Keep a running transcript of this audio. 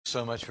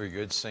So much for your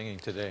good singing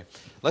today.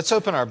 Let's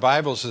open our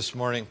Bibles this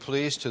morning,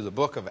 please, to the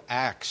book of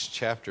Acts,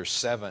 chapter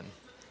 7.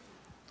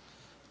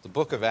 The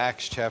book of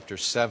Acts, chapter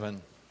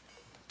 7.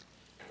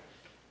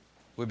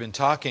 We've been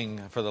talking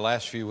for the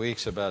last few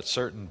weeks about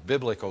certain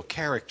biblical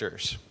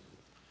characters.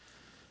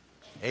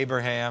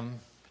 Abraham,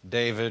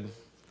 David.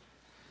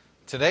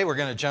 Today we're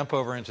going to jump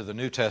over into the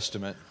New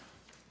Testament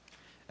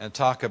and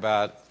talk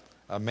about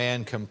a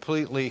man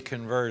completely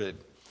converted.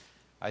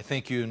 I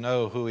think you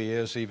know who he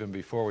is even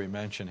before we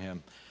mention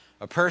him.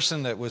 A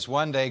person that was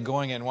one day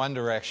going in one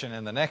direction,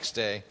 and the next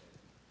day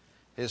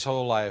his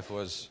whole life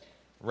was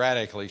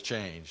radically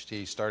changed.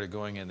 He started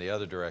going in the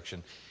other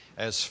direction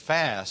as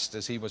fast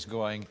as he was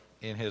going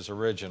in his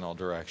original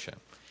direction.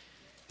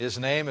 His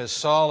name is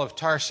Saul of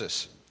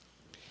Tarsus,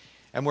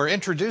 and we're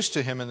introduced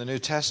to him in the New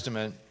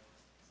Testament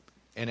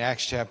in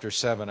Acts chapter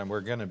 7, and we're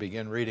going to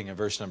begin reading in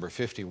verse number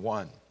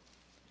 51.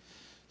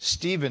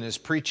 Stephen is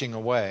preaching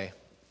away,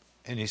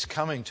 and he's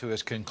coming to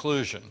his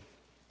conclusion.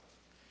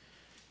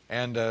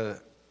 And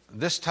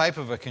this type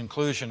of a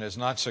conclusion is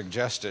not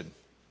suggested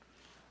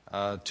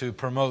to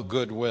promote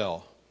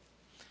goodwill.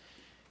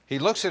 He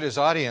looks at his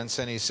audience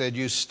and he said,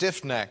 "You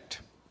stiff-necked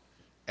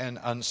and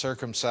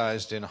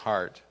uncircumcised in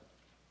heart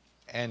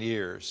and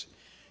ears,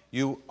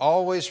 you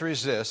always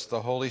resist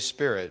the Holy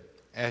Spirit,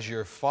 as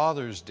your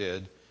fathers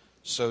did,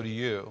 so do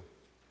you."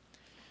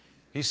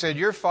 He said,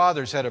 your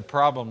fathers had a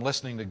problem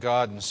listening to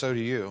God, and so do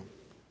you.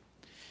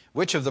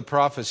 Which of the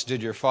prophets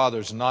did your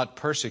fathers not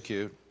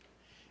persecute?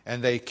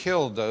 And they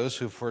killed those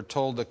who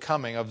foretold the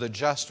coming of the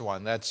just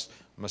one. That's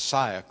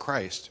Messiah,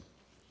 Christ,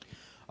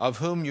 of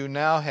whom you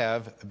now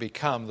have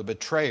become the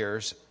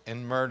betrayers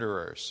and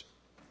murderers.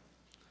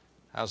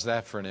 How's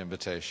that for an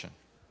invitation?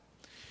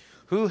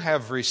 Who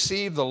have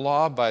received the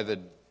law by the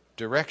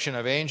direction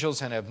of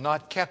angels and have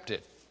not kept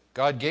it.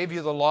 God gave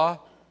you the law,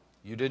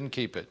 you didn't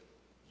keep it.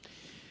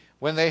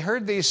 When they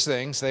heard these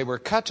things, they were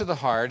cut to the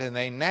heart, and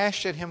they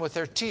gnashed at him with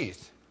their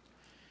teeth.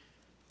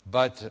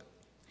 But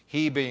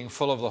he, being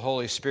full of the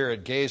Holy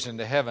Spirit, gazed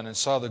into heaven and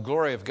saw the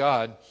glory of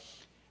God,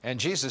 and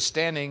Jesus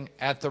standing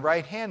at the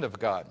right hand of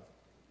God,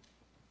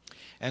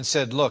 and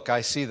said, "Look,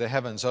 I see the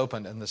heavens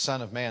opened, and the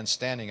Son of Man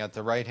standing at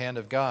the right hand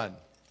of God."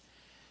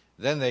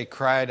 Then they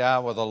cried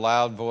out with a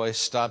loud voice,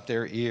 stopped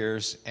their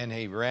ears, and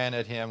he ran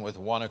at him with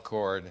one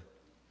accord.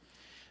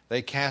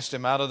 They cast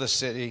him out of the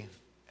city,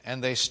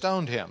 and they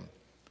stoned him.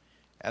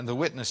 And the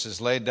witnesses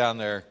laid down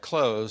their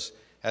clothes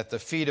at the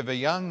feet of a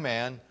young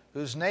man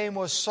whose name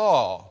was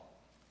Saul.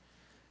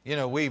 You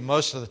know, we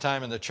most of the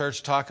time in the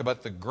church talk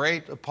about the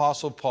great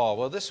Apostle Paul.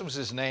 Well, this was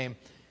his name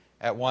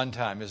at one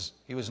time.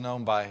 He was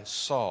known by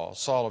Saul,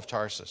 Saul of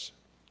Tarsus.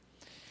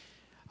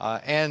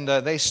 And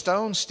they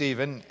stoned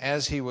Stephen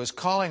as he was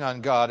calling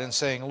on God and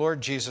saying,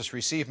 "Lord Jesus,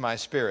 receive my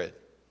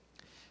spirit."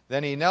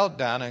 Then he knelt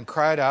down and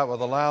cried out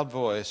with a loud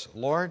voice,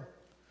 "Lord,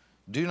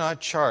 do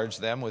not charge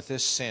them with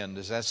this sin."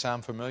 Does that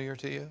sound familiar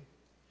to you?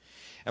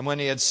 And when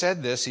he had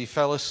said this, he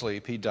fell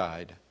asleep. He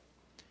died.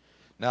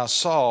 Now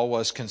Saul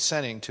was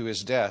consenting to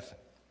his death.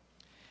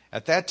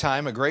 At that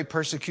time a great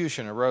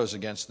persecution arose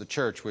against the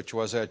church which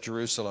was at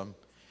Jerusalem,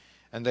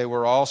 and they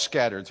were all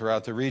scattered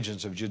throughout the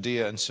regions of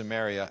Judea and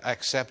Samaria,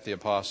 except the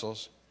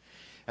apostles.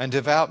 And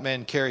devout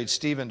men carried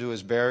Stephen to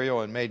his burial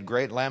and made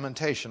great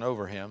lamentation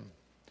over him.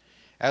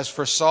 As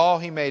for Saul,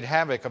 he made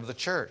havoc of the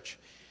church,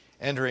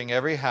 entering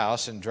every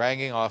house and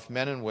dragging off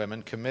men and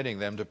women, committing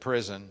them to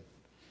prison.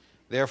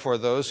 Therefore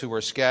those who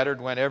were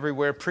scattered went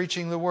everywhere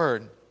preaching the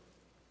word.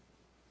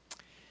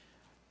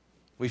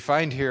 We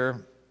find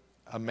here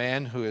a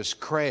man who is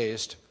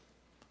crazed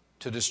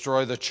to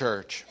destroy the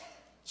church,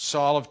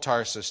 Saul of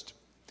Tarsus.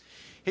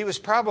 He was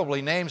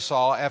probably named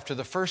Saul after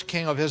the first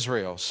king of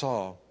Israel,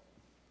 Saul.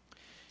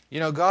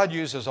 You know, God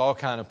uses all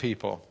kinds of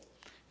people.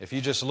 If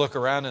you just look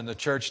around in the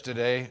church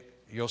today,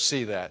 you'll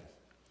see that.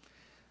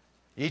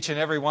 Each and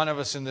every one of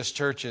us in this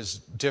church is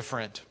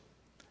different.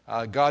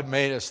 God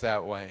made us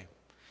that way.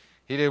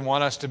 He didn't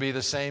want us to be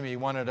the same. He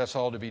wanted us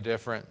all to be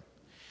different.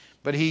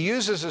 But he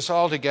uses us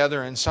all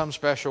together in some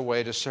special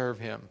way to serve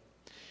him.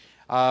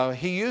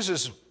 He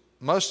uses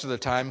most of the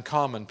time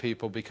common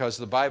people, because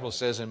the Bible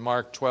says in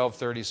Mark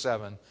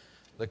 12:37,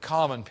 the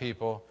common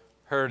people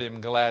heard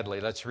him gladly.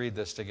 Let's read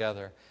this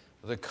together.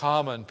 The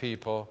common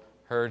people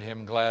heard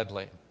him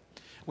gladly.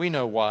 We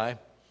know why.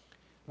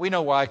 We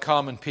know why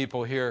common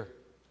people hear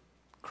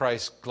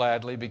Christ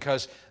gladly,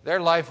 because their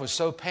life was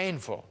so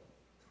painful.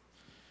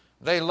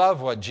 They love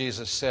what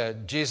Jesus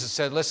said. Jesus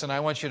said, "Listen, I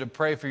want you to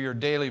pray for your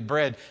daily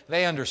bread."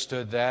 They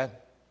understood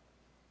that.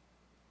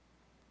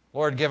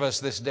 "Lord, give us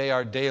this day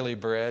our daily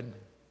bread."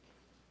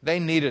 They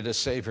needed a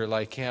Savior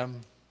like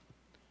him.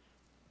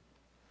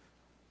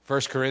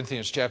 1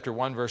 Corinthians chapter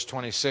 1, verse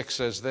 26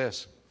 says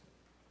this,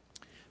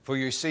 "For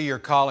you see your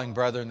calling,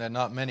 brethren, that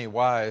not many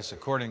wise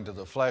according to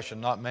the flesh,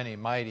 and not many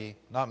mighty,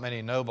 not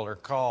many noble are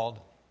called.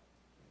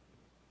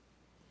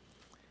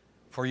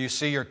 For you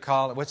see your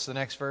calling." What's the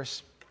next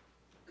verse?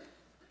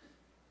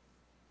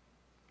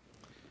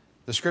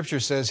 The Scripture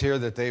says here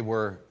that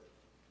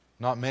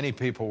not many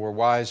people were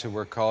wise who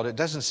were called. It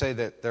doesn't say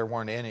that there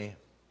weren't any.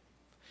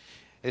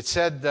 It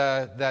said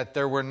that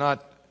there were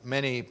not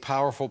many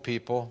powerful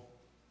people.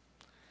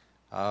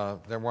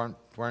 There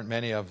weren't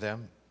many of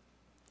them.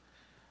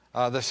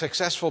 The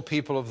successful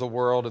people of the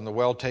world and the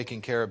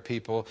well-taken care of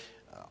people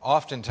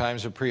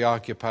oftentimes are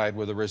preoccupied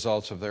with the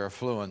results of their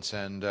affluence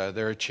and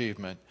their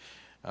achievement.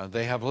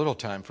 They have little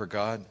time for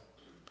God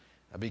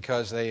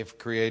because they've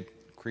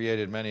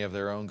created many of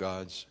their own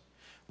gods.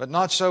 But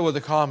not so with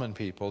the common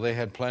people. They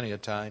had plenty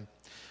of time.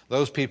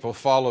 Those people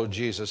followed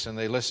Jesus and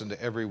they listened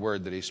to every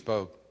word that he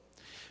spoke.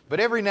 But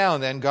every now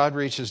and then God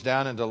reaches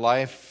down into the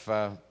life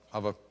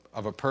of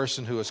a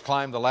person who has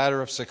climbed the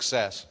ladder of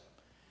success.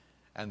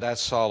 And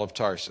that's Saul of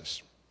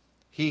Tarsus.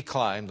 He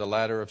climbed the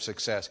ladder of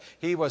success.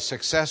 He was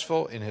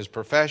successful in his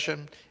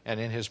profession and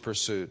in his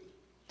pursuit.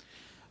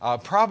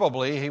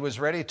 Probably he was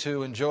ready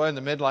to enjoy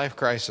the midlife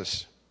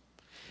crisis.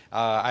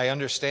 I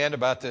understand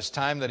about this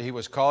time that he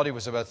was called. He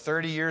was about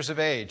 30 years of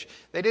age.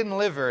 They didn't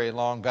live very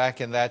long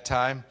back in that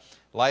time.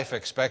 Life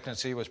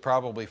expectancy was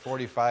probably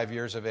 45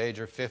 years of age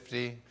or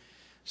 50.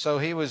 So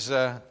he was,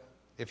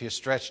 if you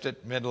stretched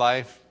it,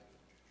 midlife.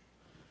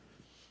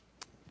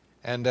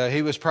 And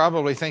he was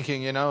probably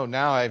thinking,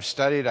 now I've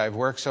studied, I've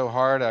worked so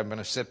hard, I'm going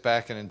to sit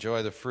back and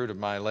enjoy the fruit of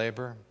my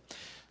labor.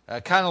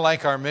 Kind of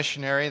like our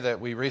missionary that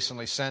we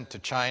recently sent to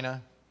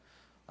China,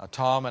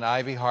 Tom and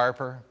Ivy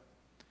Harper.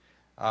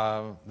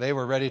 They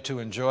were ready to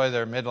enjoy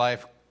their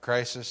midlife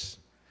crisis.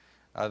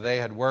 They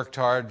had worked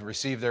hard,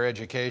 received their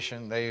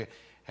education. They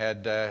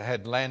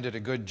had landed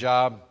a good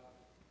job.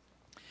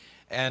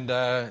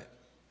 And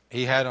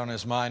he had on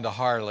his mind a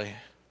Harley.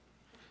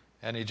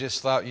 And he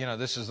just thought,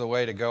 this is the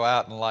way to go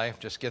out in life.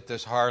 Just get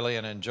this Harley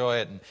and enjoy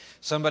it. And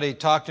somebody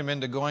talked him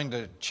into going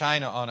to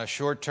China on a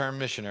short-term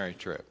missionary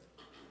trip.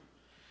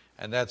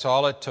 And that's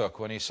all it took.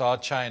 When he saw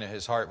China,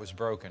 his heart was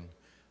broken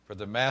for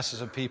the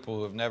masses of people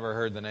who have never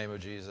heard the name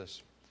of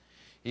Jesus.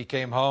 He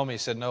came home, he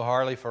said, no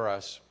Harley for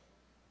us.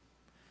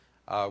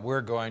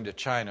 We're going to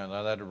China.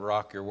 Now that would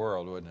rock your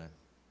world, wouldn't it?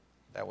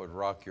 That would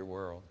rock your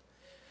world.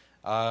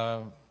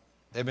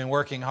 They've been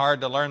working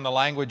hard to learn the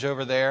language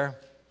over there.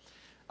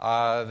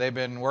 They've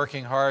been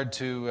working hard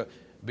to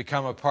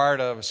become a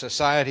part of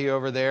society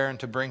over there and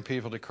to bring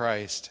people to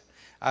Christ.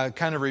 It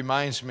kind of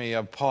reminds me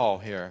of Paul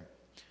here.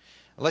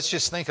 Let's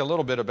just think a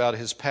little bit about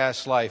his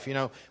past life.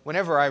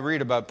 Whenever I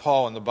read about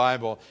Paul in the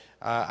Bible,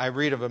 I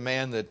read of a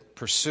man that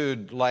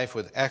pursued life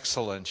with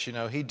excellence.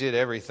 He did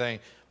everything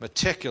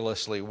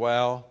meticulously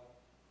well.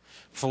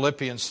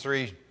 Philippians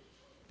 3,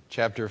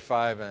 chapter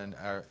 3,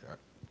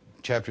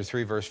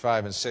 verse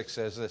 5 and 6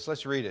 says this.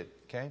 Let's read it,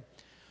 okay?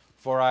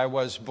 For I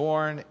was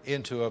born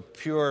into a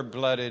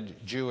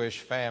pure-blooded Jewish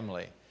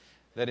family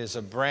that is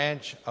a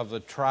branch of the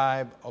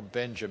tribe of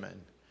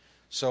Benjamin.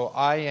 So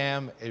I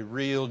am a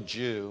real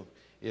Jew,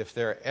 if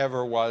there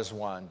ever was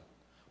one.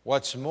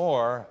 What's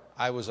more,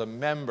 I was a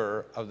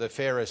member of the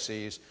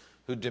Pharisees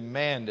who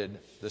demanded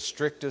the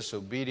strictest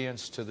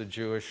obedience to the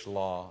Jewish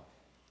law.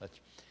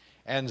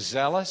 And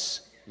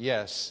zealous,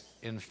 yes,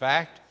 in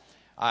fact,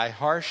 I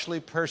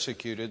harshly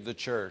persecuted the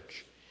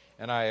church,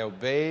 and I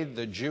obeyed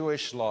the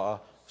Jewish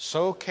law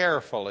so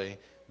carefully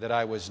that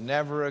I was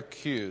never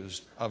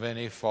accused of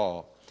any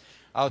fault.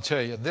 I'll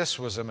tell you, this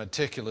was a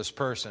meticulous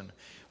person.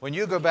 When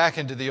you go back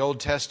into the Old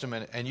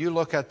Testament and you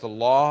look at the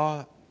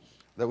law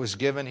that was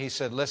given, he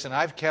said, listen,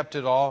 I've kept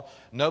it all.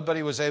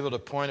 Nobody was able to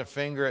point a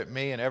finger at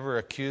me and ever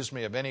accuse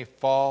me of any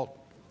fault.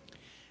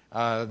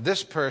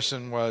 This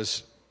person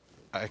was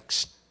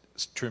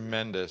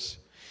tremendous.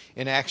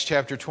 In Acts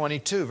chapter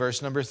 22,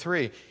 verse number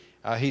 3,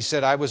 he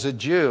said, I was a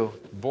Jew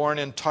born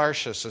in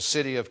Tarshish, a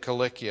city of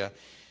Cilicia,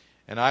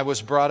 and I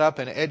was brought up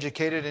and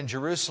educated in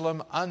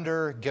Jerusalem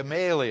under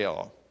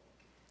Gamaliel.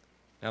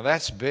 Now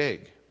that's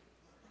big.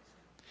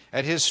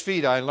 At his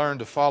feet I learned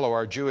to follow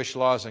our Jewish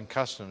laws and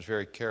customs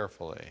very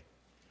carefully.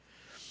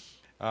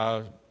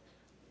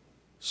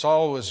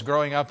 Saul was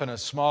growing up in a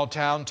small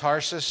town,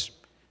 Tarsus,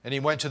 and he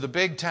went to the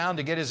big town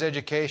to get his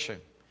education.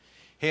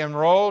 He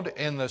enrolled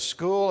in the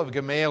school of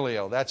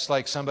Gamaliel. That's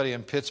like somebody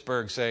in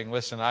Pittsburgh saying,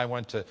 listen, I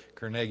went to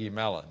Carnegie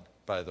Mellon,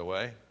 by the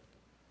way.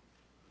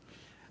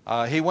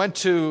 He went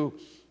to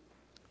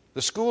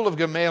the school of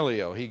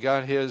Gamaliel. He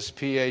got his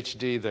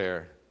Ph.D.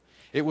 there.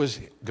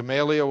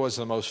 Gamaliel was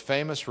the most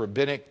famous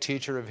rabbinic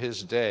teacher of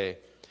his day.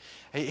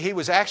 He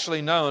was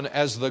actually known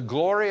as the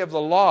glory of the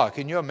law.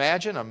 Can you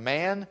imagine a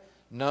man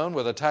known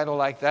with a title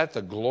like that,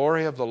 the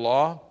glory of the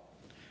law?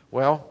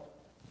 Well,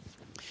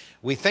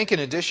 we think in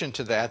addition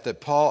to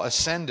that Paul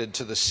ascended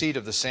to the seat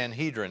of the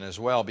Sanhedrin as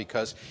well,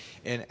 because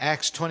in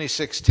Acts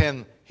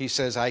 26:10 he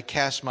says, I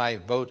cast my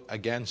vote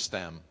against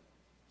them.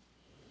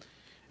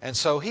 And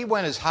so he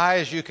went as high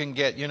as you can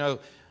get.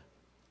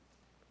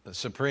 The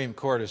Supreme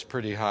Court is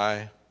pretty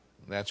high.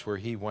 That's where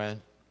he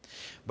went.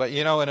 But,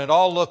 and it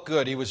all looked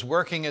good. He was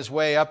working his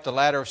way up the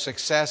ladder of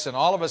success, and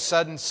all of a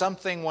sudden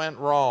something went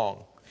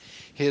wrong.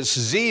 His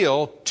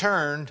zeal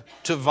turned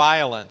to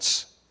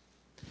violence.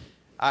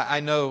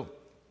 I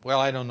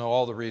don't know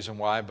all the reason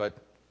why, but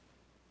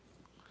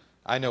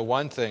I know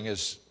one thing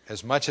is,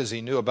 as much as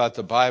he knew about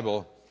the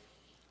Bible,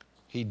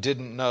 he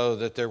didn't know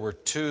that there were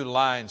two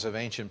lines of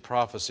ancient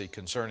prophecy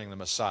concerning the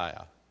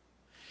Messiah.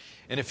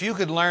 And if you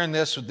could learn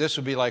this, this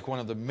would be like one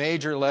of the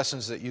major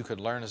lessons that you could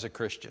learn as a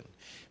Christian.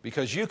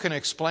 Because you can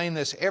explain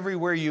this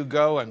everywhere you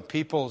go, and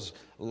people's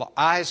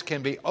eyes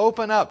can be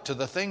opened up to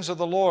the things of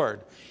the Lord.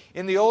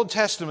 In the Old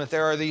Testament,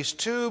 there are these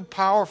two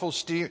powerful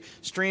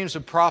streams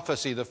of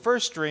prophecy. The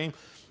first stream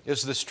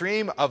is the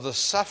stream of the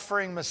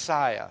suffering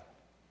Messiah.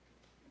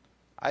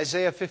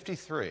 Isaiah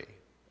 53.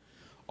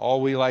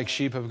 All we like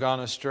sheep have gone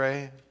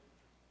astray.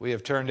 We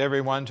have turned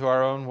every one to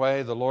our own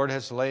way. The Lord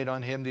has laid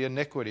on him the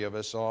iniquity of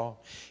us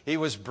all. He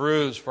was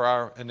bruised for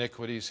our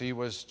iniquities. He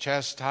was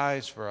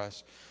chastised for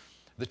us.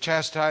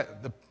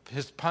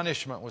 His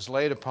punishment was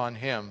laid upon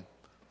him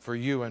for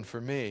you and for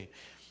me.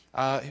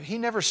 He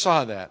never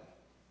saw that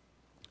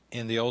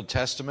in the Old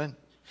Testament.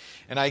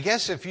 And I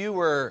guess if you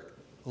were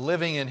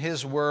living in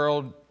his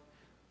world,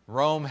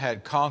 Rome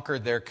had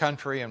conquered their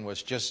country and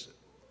was just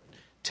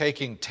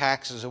taking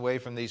taxes away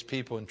from these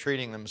people and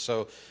treating them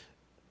so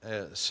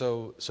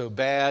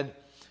bad.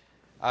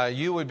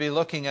 You would be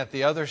looking at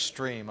the other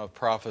stream of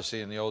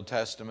prophecy in the Old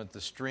Testament,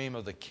 the stream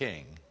of the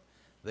king.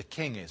 The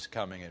king is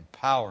coming in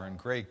power and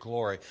great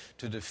glory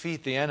to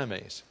defeat the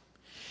enemies.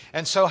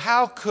 And so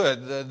how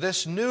could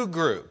this new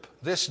group,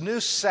 this new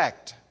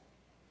sect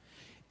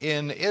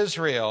in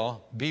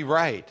Israel be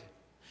right?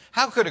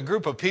 How could a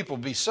group of people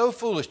be so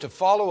foolish to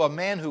follow a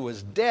man who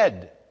was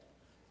dead,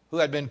 who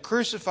had been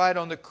crucified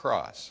on the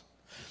cross?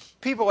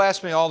 People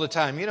ask me all the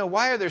time,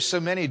 why are there so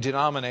many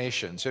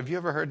denominations? Have you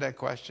ever heard that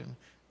question?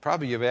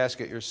 Probably you've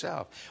asked it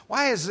yourself.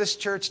 Why is this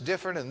church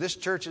different and this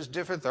church is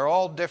different? They're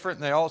all different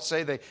and they all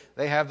say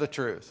they have the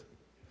truth.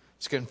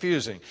 It's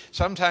confusing.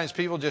 Sometimes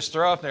people just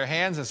throw up their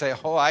hands and say,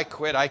 I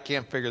quit, I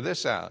can't figure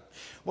this out.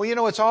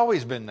 Well, it's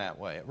always been that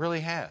way. It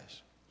really has.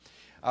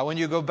 When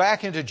you go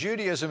back into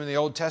Judaism in the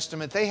Old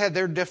Testament, they had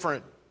their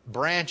different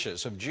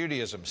branches of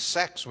Judaism,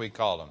 sects we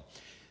call them.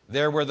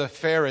 There were the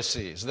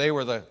Pharisees. They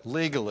were the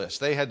legalists.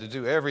 They had to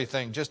do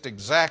everything just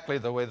exactly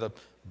the way the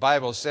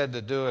Bible said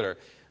to do it, or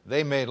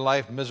they made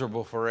life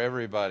miserable for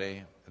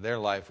everybody. Their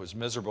life was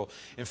miserable.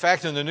 In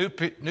fact, in the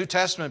New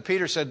Testament,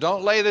 Peter said,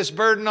 don't lay this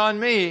burden on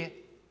me.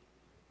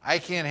 I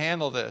can't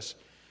handle this.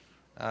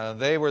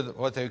 They were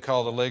what they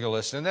call the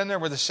legalists. And then there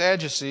were the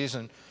Sadducees,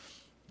 and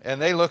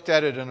they looked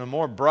at it in a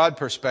more broad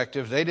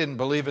perspective. They didn't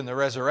believe in the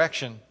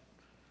resurrection,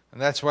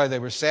 and that's why they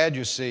were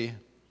Sadducee.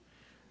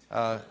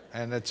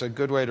 And it's a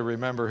good way to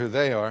remember who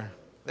they are.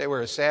 They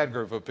were a sad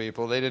group of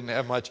people. They didn't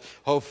have much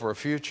hope for a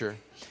future.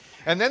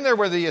 And then there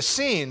were the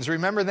Essenes.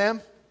 Remember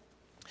them?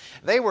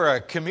 They were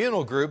a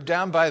communal group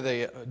down by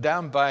the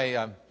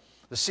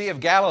Sea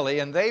of Galilee,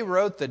 and they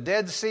wrote the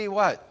Dead Sea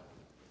what?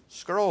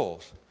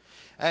 Scrolls.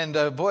 And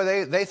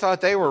they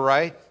thought they were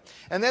right.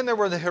 And then there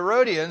were the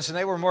Herodians, and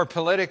they were more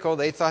political.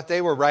 They thought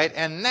they were right.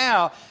 And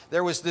now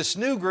there was this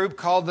new group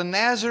called the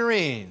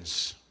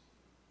Nazarenes.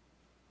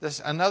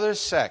 Another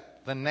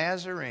sect, the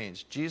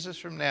Nazarenes, Jesus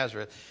from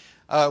Nazareth.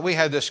 We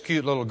had this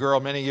cute little girl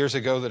many years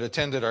ago that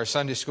attended our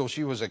Sunday school.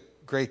 She was a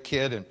great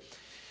kid,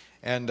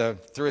 and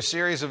through a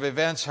series of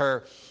events,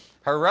 her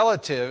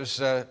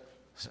relatives,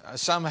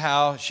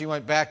 somehow she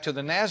went back to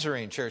the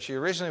Nazarene church. She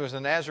originally was the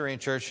Nazarene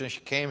church, and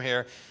she came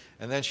here,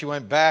 and then she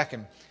went back,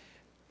 and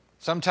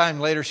sometime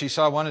later she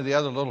saw one of the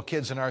other little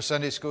kids in our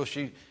Sunday school.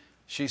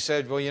 She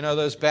said, well,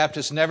 those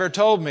Baptists never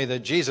told me that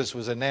Jesus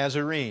was a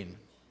Nazarene.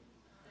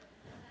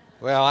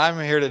 Well, I'm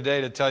here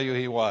today to tell you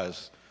he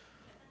was.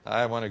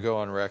 I want to go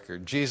on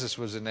record. Jesus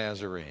was a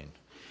Nazarene.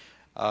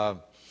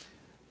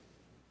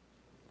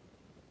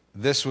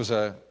 This was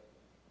a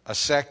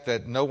sect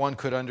that no one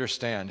could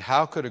understand.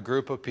 How could a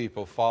group of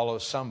people follow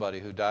somebody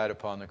who died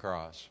upon the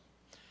cross?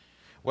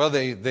 Well,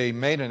 they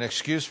made an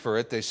excuse for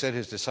it. They said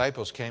his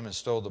disciples came and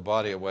stole the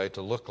body away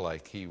to look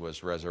like he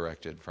was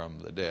resurrected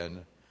from the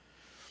dead.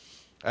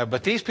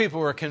 But these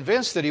people were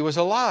convinced that he was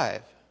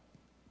alive.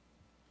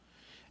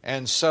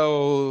 And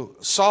so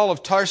Saul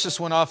of Tarsus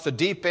went off the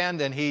deep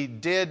end, and he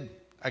did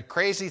a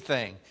crazy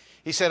thing.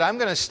 He said, I'm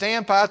going to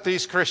stamp out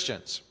these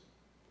Christians.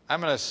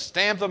 I'm going to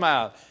stamp them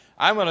out.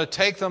 I'm going to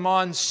take them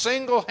on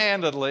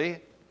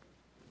single-handedly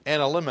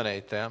and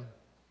eliminate them.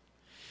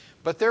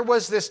 But there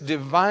was this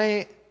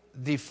defining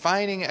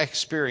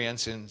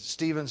experience in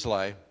Stephen's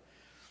life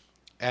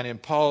and in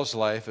Paul's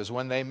life is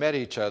when they met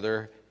each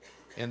other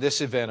in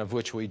this event of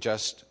which we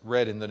just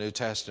read in the New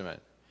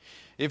Testament.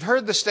 You've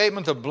heard the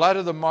statement, the blood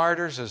of the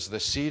martyrs is the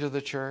seed of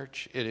the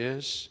church. It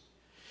is.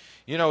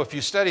 If you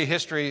study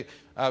history,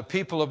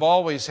 people have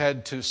always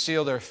had to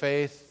seal their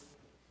faith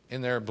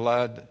in their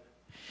blood.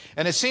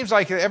 And it seems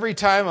like every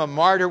time a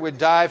martyr would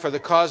die for the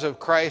cause of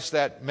Christ,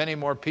 that many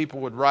more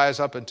people would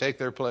rise up and take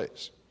their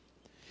place.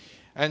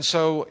 And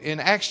so in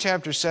Acts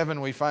chapter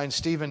 7, we find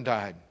Stephen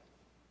died.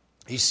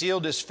 He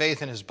sealed his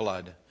faith in his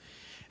blood.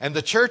 And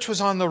the church was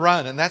on the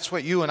run, and that's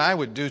what you and I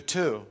would do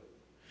too.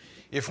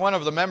 If one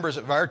of the members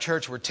of our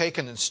church were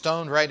taken and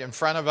stoned right in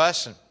front of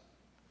us, and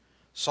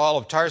Saul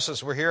of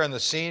Tarsus were here on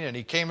the scene, and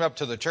he came up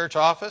to the church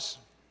office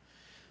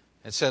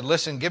and said,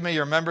 listen, give me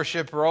your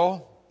membership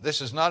roll. This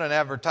is not an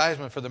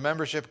advertisement for the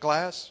membership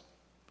class.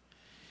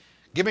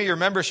 Give me your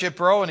membership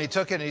roll. And he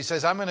took it and he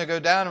says, I'm going to go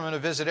down, I'm going to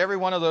visit every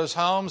one of those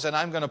homes, and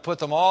I'm going to put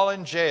them all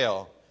in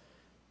jail.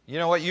 You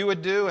know what you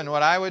would do and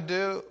what I would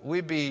do?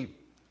 We'd be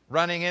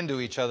running into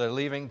each other,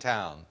 leaving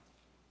town.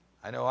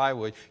 I know I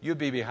would. You'd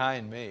be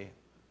behind me.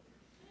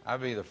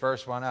 I'd be the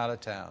first one out of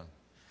town.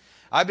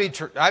 I'd be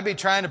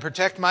trying to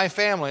protect my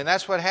family, and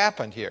that's what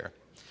happened here.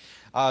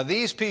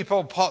 These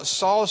people,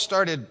 Saul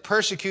started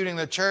persecuting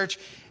the church,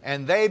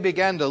 and they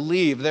began to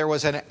leave. There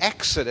was an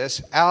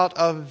exodus out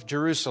of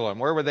Jerusalem.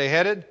 Where were they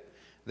headed?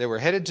 They were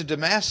headed to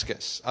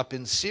Damascus, up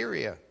in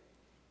Syria.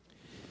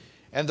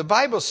 And the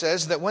Bible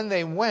says that when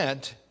they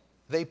went,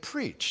 they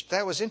preached.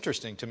 That was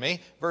interesting to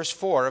me. Verse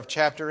 4 of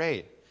chapter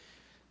 8.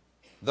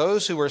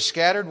 Those who were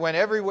scattered went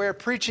everywhere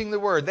preaching the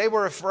word. They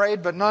were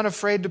afraid, but not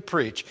afraid to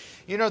preach.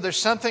 You know, there's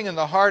something in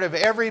the heart of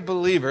every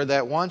believer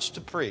that wants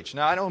to preach.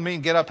 Now, I don't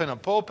mean get up in a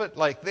pulpit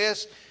like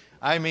this.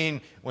 I mean,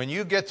 when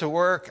you get to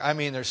work,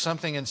 there's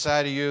something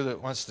inside of you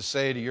that wants to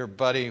say to your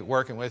buddy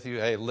working with you,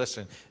 hey,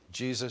 listen,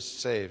 Jesus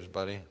saves,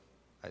 buddy.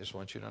 I just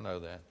want you to know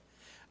that.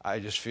 I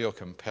just feel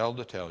compelled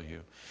to tell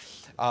you.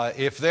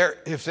 If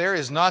there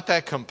is not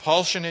that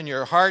compulsion in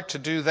your heart to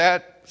do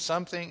that,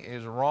 something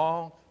is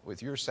wrong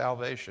with your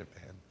salvation,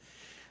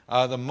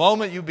 man. The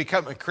moment you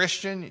become a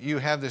Christian, you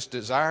have this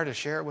desire to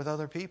share it with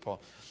other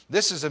people.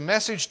 This is a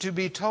message to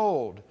be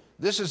told.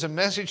 This is a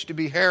message to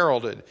be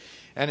heralded.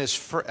 And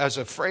as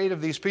afraid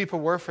of these people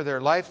were for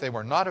their life, they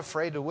were not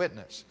afraid to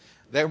witness.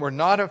 They were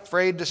not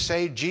afraid to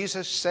say,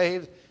 Jesus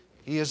saved,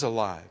 He is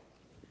alive.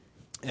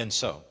 And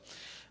so,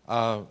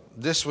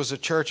 this was a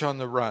church on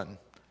the run.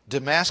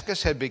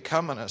 Damascus had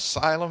become an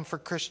asylum for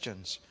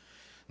Christians.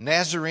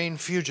 Nazarene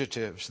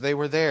fugitives, they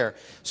were there.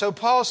 So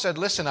Paul said,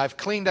 listen, I've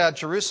cleaned out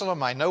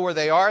Jerusalem. I know where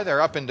they are. They're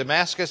up in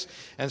Damascus.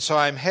 And so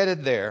I'm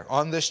headed there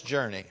on this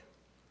journey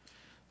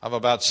of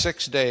about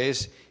 6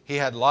 days. He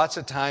had lots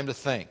of time to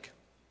think.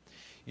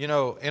 You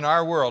know, in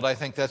our world, I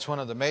think that's one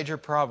of the major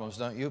problems,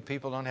 don't you?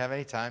 People don't have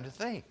any time to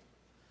think.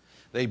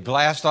 They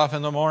blast off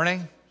in the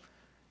morning.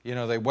 You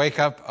know, they wake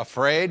up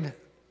afraid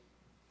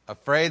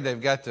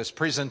they've got this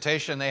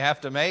presentation they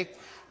have to make.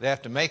 They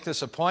have to make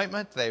this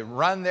appointment. They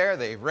run there.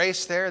 They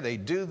race there. They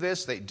do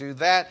this. They do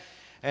that.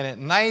 And at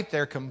night,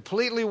 they're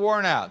completely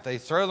worn out. They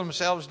throw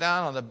themselves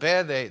down on the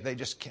bed. They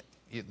just can't,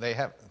 they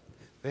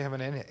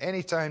haven't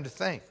any time to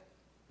think.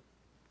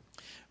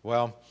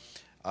 Well,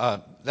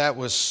 that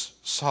was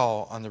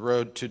Saul on the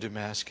road to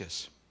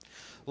Damascus.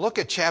 Look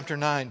at chapter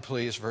 9,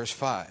 please, verse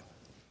 5.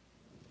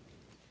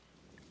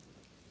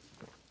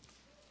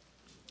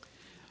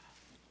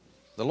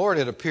 The Lord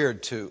had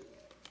appeared to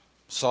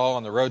Saul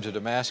on the road to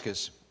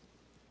Damascus.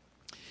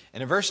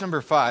 And in verse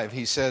number 5,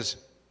 he says,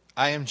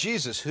 I am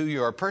Jesus who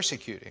you are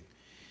persecuting.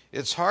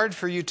 It's hard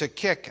for you to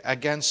kick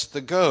against the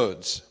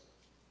goads.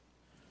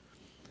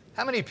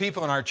 How many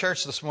people in our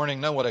church this morning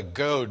know what a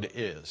goad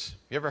is?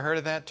 You ever heard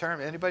of that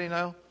term? Anybody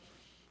know?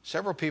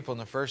 Several people in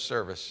the first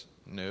service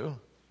knew.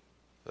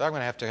 But I'm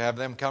going to have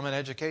them come and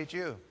educate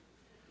you.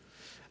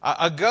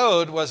 A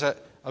goad was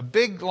a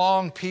big,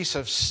 long piece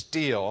of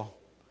steel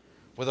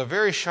with a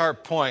very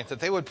sharp point that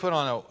they would put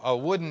on a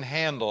wooden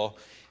handle,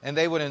 and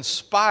they would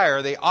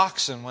inspire the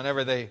oxen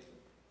whenever they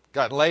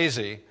got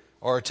lazy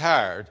or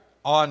tired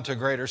on to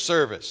greater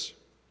service.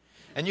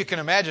 And you can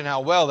imagine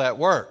how well that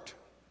worked.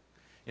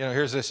 You know,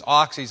 here's this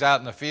ox, he's out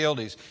in the field,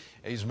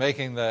 he's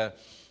making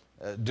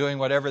doing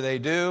whatever they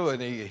do,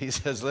 and he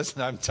says,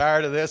 listen, I'm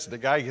tired of this. The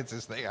guy gets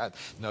this thing out.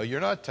 No,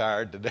 you're not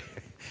tired today.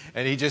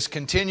 And he just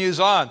continues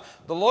on.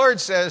 The Lord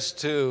says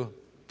to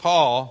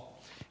Paul,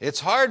 it's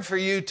hard for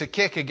you to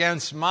kick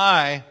against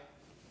my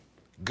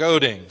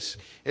goadings.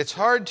 It's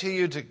hard to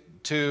you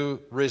to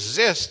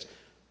resist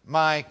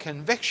my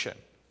conviction.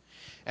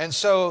 And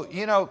so,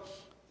 you know,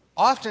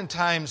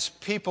 oftentimes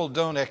people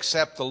don't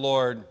accept the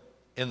Lord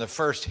in the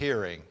first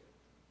hearing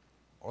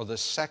or the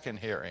second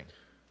hearing.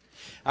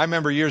 I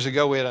remember years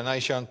ago we had a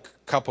nice young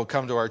couple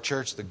come to our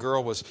church. The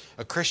girl was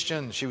a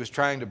Christian. She was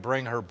trying to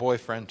bring her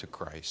boyfriend to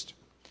Christ.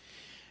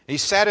 He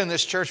sat in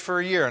this church for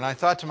a year, and I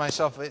thought to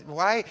myself,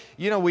 why,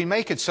 we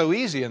make it so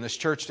easy in this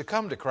church to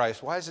come to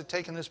Christ. Why is it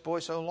taking this boy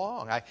so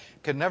long? I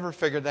could never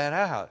figure that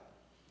out.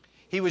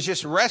 He was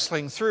just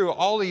wrestling through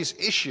all these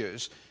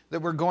issues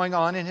that were going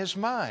on in his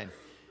mind.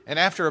 And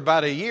after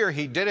about a year,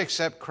 he did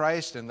accept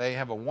Christ, and they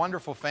have a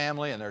wonderful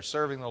family, and they're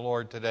serving the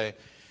Lord today.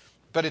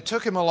 But it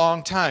took him a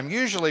long time.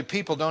 Usually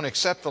people don't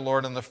accept the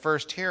Lord in the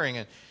first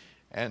hearing,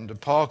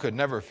 and Paul could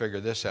never figure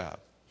this out.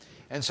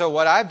 And so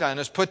what I've done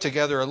is put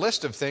together a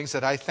list of things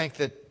that I think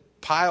that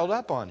piled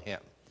up on him.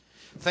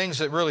 Things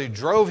that really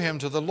drove him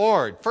to the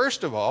Lord.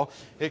 First of all,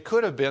 it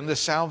could have been the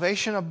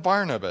salvation of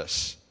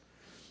Barnabas.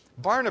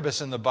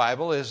 Barnabas in the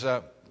Bible is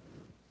a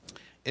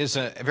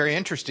very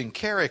interesting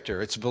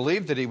character. It's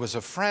believed that he was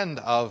a friend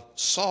of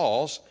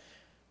Saul's,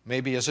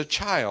 maybe as a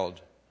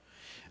child.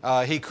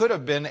 He could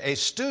have been a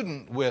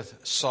student with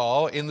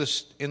Saul in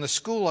the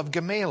school of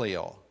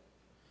Gamaliel.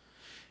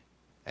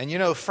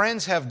 And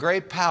friends have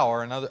great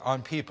power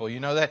on people. You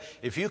know that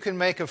if you can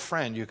make a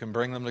friend, you can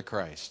bring them to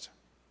Christ.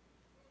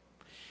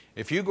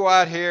 If you go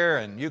out here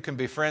and you can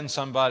befriend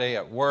somebody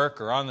at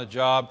work or on the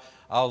job,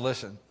 I'll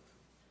listen.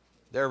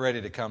 They're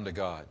ready to come to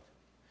God.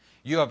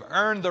 You have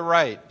earned the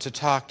right to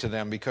talk to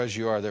them because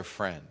you are their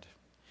friend.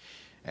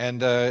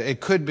 And it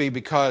could be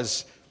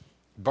because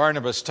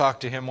Barnabas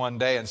talked to him one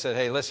day and said,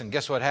 hey, listen,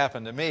 guess what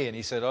happened to me? And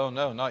he said, oh,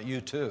 no, not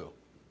you too.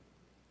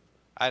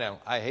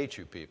 I hate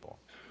you people.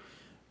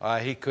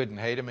 He couldn't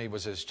hate him. He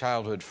was his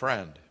childhood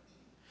friend.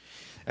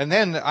 And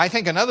then I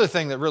think another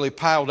thing that really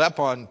piled up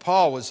on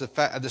Paul was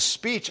the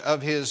speech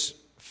of his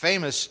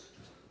famous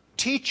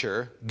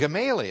teacher,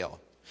 Gamaliel.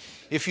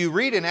 If you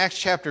read in Acts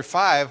chapter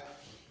 5,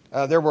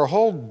 there were a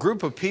whole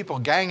group of people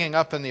ganging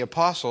up on the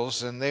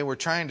apostles, and they were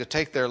trying to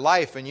take their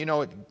life. And you know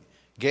what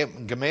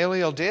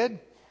Gamaliel did?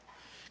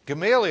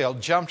 Gamaliel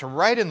jumped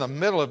right in the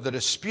middle of the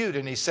dispute,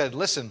 and he said,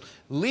 listen,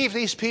 leave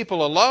these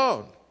people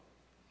alone.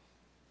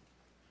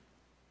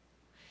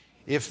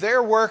 If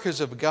their work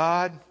is of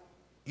God,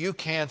 you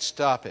can't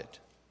stop it.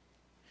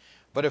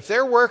 But if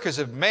their work is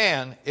of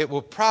man, it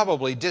will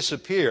probably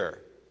disappear.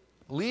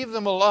 Leave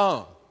them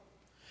alone.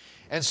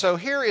 And so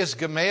here is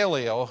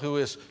Gamaliel, who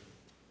is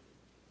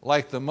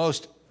like the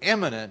most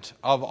eminent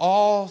of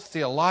all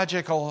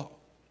theological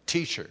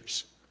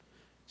teachers,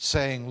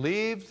 saying,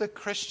 leave the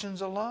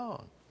Christians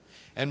alone.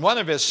 And one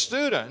of his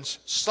students,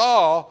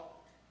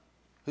 Saul,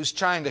 who's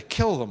trying to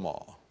kill them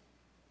all.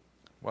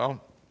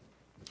 Well,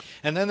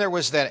 and then there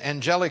was that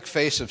angelic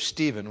face of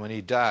Stephen when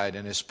he died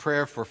and his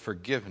prayer for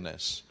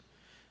forgiveness.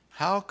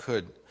 How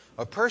could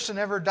a person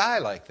ever die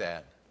like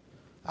that?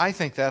 I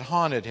think that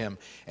haunted him.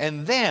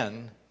 And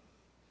then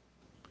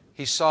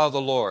he saw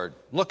the Lord.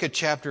 Look at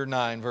chapter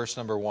 9, verse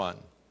number 1.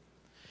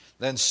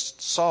 Then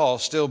Saul,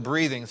 still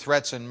breathing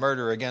threats and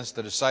murder against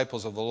the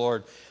disciples of the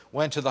Lord,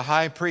 went to the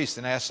high priest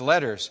and asked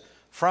letters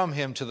from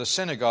him to the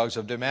synagogues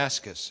of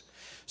Damascus,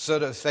 so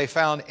that if they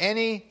found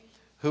any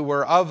who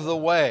were of the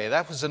way.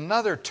 That was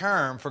another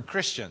term for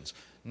Christians.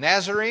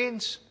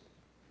 Nazarenes,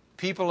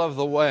 people of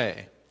the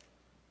way.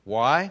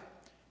 Why?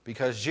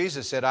 Because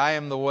Jesus said, I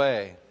am the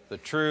way, the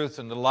truth,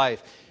 and the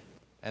life.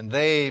 And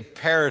they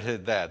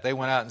parroted that. They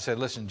went out and said,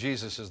 listen,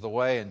 Jesus is the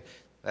way. And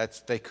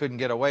they couldn't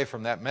get away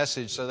from that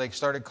message, so they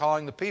started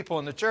calling the people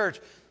in the church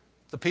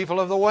the people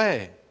of the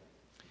way.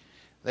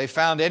 They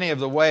found any of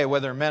the way,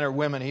 whether men or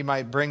women, he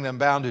might bring them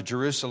bound to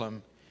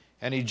Jerusalem.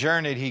 And he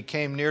journeyed, he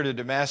came near to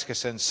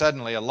Damascus, and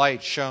suddenly a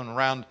light shone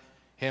around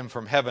him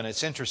from heaven.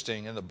 It's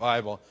interesting in the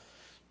Bible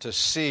to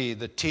see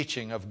the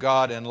teaching of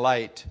God in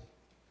light.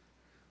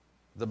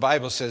 The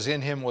Bible says,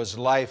 in him was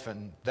life,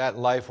 and that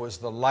life was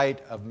the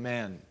light of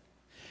men.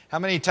 How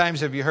many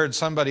times have you heard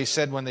somebody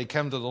said when they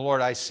come to the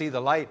Lord, I see the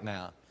light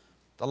now.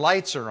 The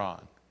lights are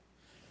on.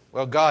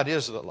 Well, God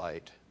is the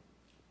light.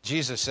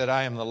 Jesus said,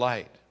 I am the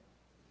light.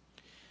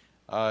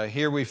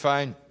 Here we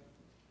find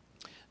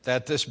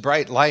that this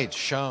bright light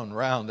shone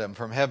round him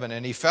from heaven,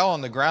 and he fell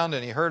on the ground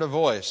and he heard a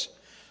voice,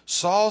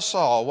 Saul,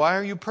 Saul, why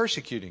are you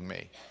persecuting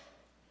me?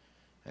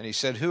 And he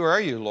said, who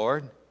are you,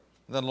 Lord?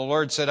 And then the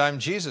Lord said, I'm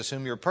Jesus,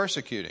 whom you're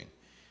persecuting.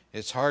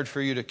 It's hard for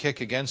you to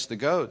kick against the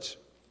goads.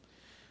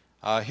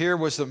 Here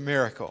was the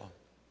miracle.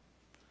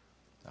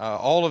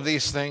 All of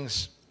these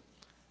things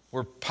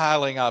were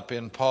piling up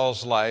in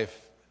Paul's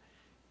life,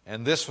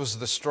 and this was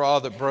the straw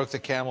that broke the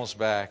camel's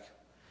back.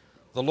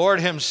 The Lord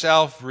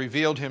himself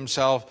revealed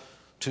himself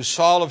to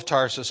Saul of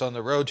Tarsus on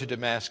the road to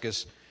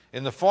Damascus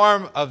in the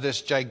form of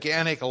this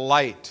gigantic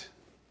light.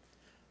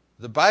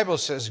 The Bible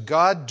says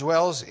God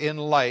dwells in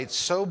light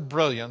so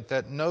brilliant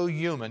that no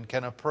human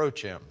can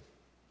approach him.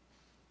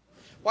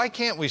 Why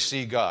can't we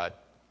see God?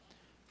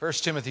 1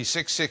 Timothy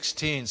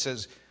 6:16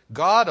 says,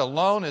 God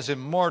alone is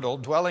immortal,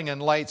 dwelling in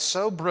light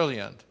so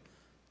brilliant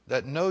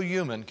that no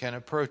human can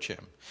approach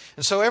him.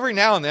 And so every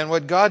now and then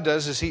what God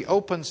does is he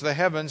opens the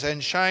heavens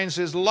and shines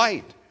his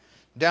light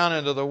down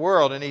into the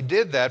world. And he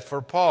did that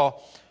for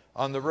Paul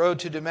on the road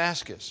to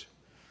Damascus.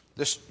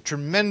 This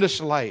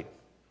tremendous light.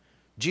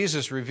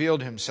 Jesus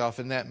revealed himself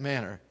in that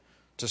manner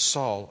to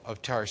Saul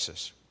of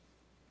Tarsus.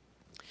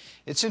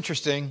 It's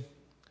interesting,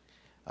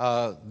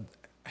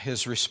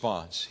 his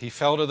response. He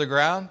fell to the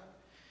ground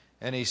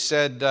and he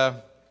said,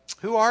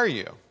 who are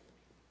you?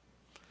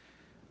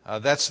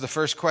 That's the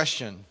first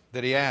question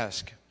that he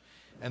asked.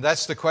 And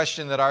that's the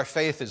question that our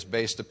faith is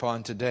based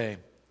upon today.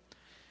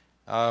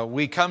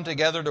 We come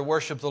together to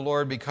worship the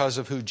Lord because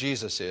of who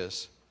Jesus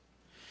is.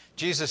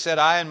 Jesus said,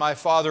 I and my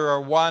Father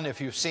are one.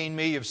 If you've seen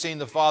me, you've seen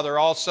the Father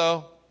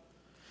also.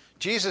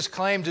 Jesus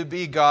claimed to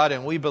be God,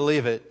 and we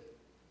believe it.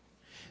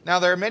 Now,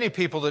 there are many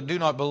people that do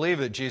not believe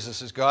that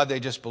Jesus is God.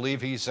 They just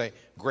believe he's a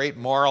great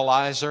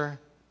moralizer,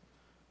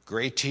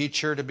 great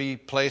teacher to be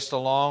placed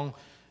along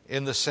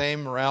in the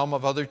same realm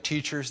of other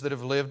teachers that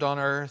have lived on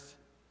earth.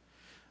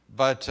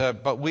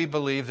 But we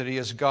believe that he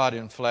is God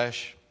in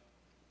flesh.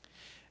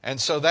 And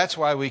so that's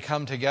why we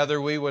come together.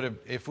 We would have,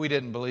 if we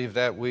didn't believe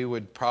that, we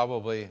would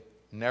probably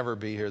never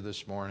be here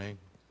this morning.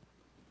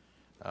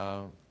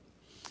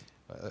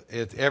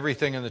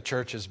 Everything in the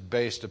church is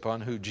based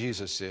upon who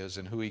Jesus is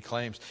and who he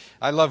claims.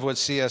 I love what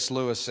C.S.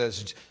 Lewis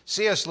says.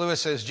 C.S. Lewis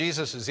says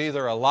Jesus is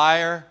either a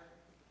liar,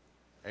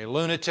 a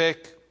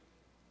lunatic,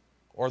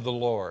 or the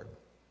Lord?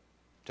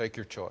 Take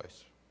your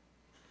choice.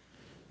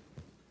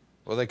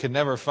 Well, they could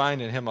never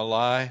find in him a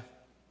lie.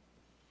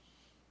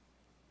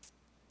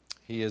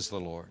 He is the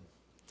Lord.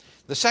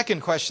 The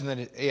second question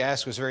that he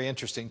asked was very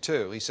interesting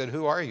too. He said,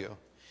 "Who are you?"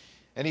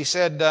 And he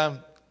said,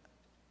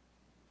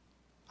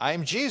 "I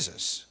am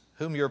Jesus,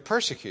 whom you're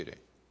persecuting."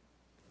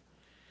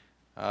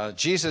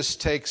 Jesus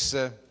takes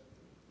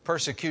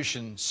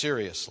persecution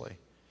seriously.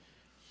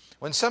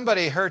 When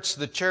somebody hurts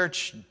the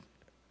church,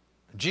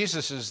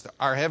 Jesus is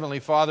our Heavenly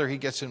Father. He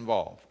gets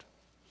involved.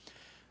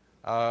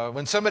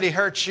 When somebody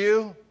hurts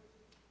you,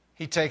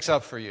 He takes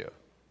up for you.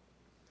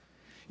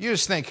 You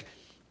just think,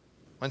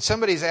 when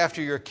somebody's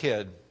after your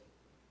kid,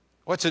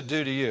 what's it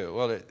do to you?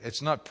 Well,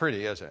 it's not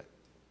pretty, is it?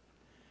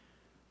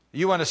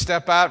 You want to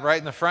step out right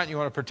in the front. You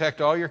want to protect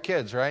all your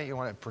kids, right? You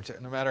want to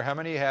protect, no matter how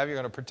many you have, you're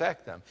going to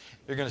protect them.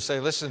 You're going to say,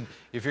 listen,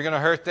 if you're going to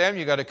hurt them,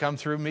 you've got to come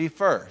through me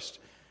first.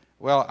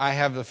 Well, I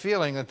have the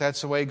feeling that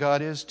that's the way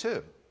God is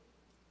too.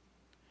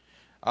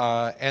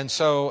 And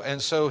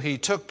so he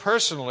took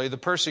personally the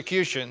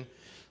persecution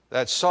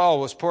that Saul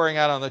was pouring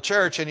out on the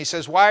church, and he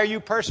says, "Why are you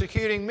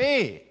persecuting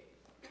me?"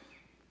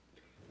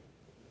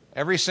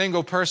 Every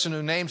single person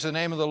who names the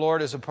name of the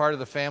Lord is a part of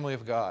the family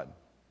of God.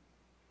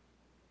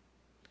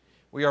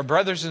 We are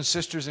brothers and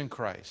sisters in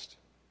Christ.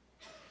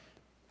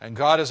 And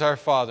God is our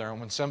Father. And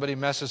when somebody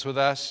messes with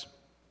us,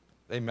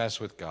 they mess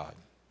with God.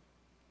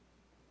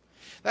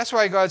 That's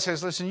why God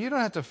says, listen, you don't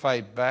have to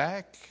fight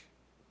back.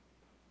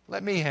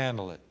 Let me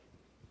handle it.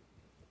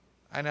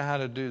 I know how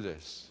to do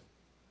this.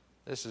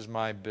 This is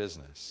my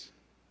business.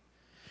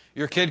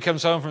 Your kid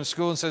comes home from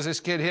school and says, this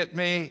kid hit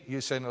me.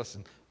 You say,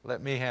 listen,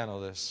 let me handle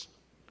this.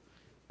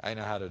 I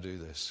know how to do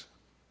this.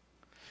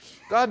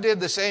 God did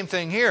the same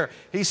thing here.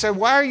 He said,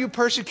 why are you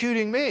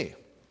persecuting me?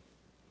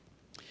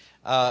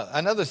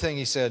 Another thing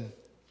he said,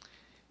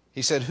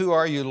 who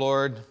are you,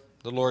 Lord?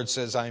 The Lord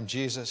says, I'm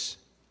Jesus.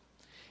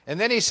 And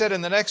then he said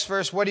in the next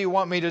verse, what do you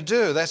want me to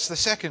do? That's the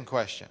second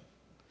question.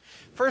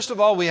 First of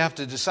all, we have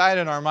to decide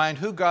in our mind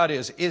who God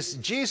is. Is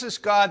Jesus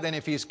God? Then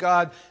if He's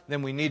God,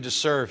 then we need to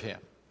serve Him.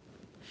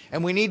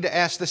 And we need to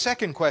ask the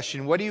second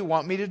question, what do you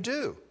want me to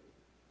do?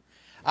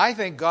 I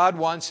think God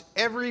wants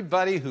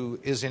everybody who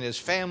is in His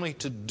family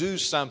to do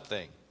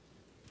something.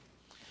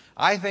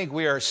 I think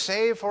we are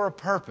saved for a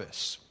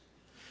purpose.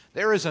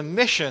 There is a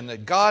mission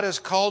that God has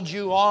called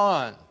you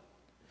on.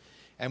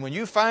 And when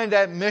you find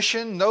that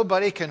mission,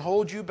 nobody can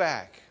hold you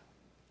back.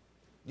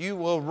 You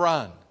will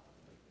run.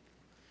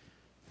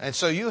 And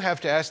so you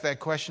have to ask that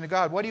question to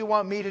God. What do you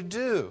want me to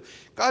do?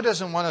 God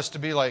doesn't want us to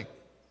be like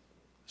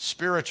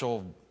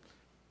spiritual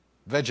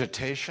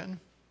vegetation.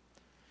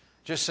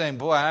 Just saying,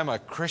 boy, I'm a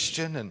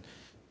Christian and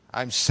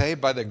I'm saved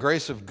by the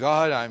grace of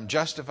God. I'm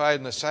justified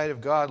in the sight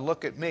of God.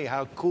 Look at me,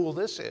 how cool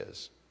this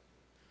is.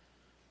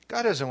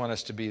 God doesn't want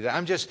us to be that.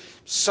 I'm just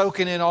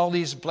soaking in all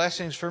these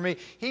blessings for me.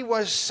 He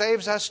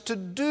saves us to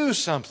do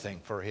something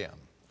for Him.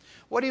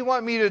 What do you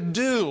want me to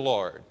do,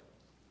 Lord?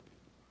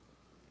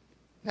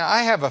 Now,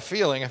 I have a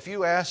feeling if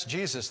you ask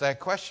Jesus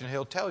that question,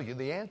 He'll tell you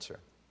the answer.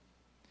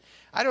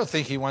 I don't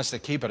think He wants to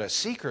keep it a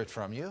secret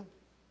from you.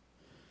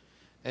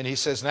 And He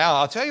says, now,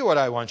 I'll tell you what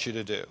I want you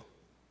to do.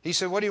 He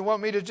said, what do you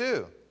want me to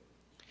do?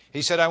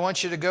 He said, I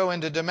want you to go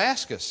into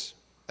Damascus.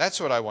 That's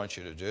what I want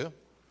you to do.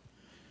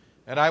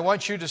 And I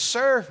want you to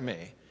serve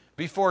me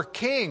before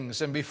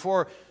kings and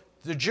before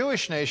the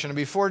Jewish nation and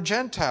before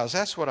Gentiles.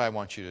 That's what I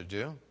want you to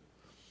do.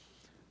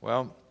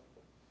 Well,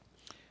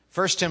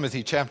 1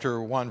 Timothy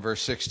chapter 1,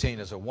 verse 16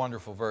 is a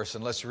wonderful verse,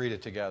 and let's read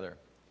it together.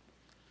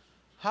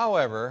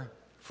 However,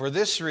 for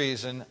this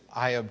reason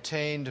I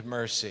obtained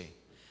mercy,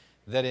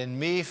 that in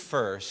me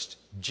first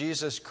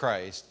Jesus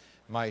Christ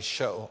might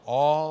show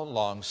all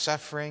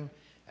long-suffering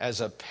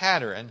as a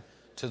pattern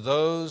to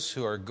those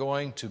who are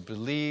going to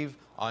believe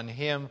on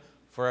Him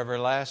for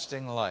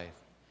everlasting life.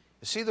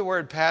 You see the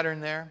word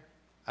pattern there?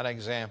 An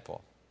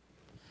example.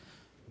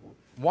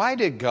 Why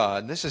did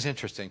God, this is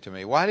interesting to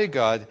me, why did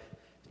God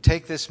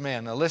take this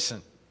man? Now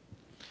listen,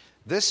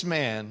 this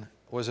man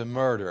was a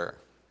murderer.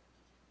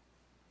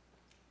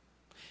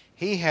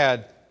 He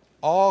had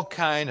all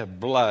kind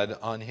of blood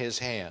on his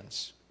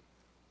hands.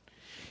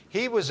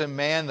 He was a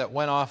man that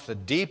went off the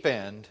deep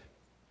end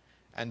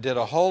and did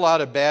a whole lot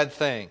of bad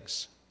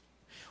things.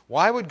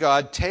 Why would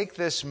God take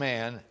this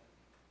man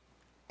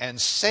and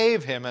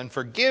save him and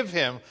forgive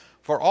him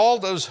for all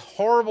those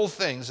horrible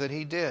things that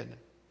he did?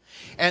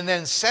 And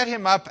then set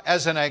him up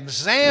as an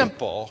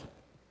example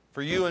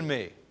for you and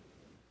me.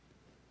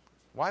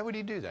 Why would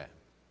He do that?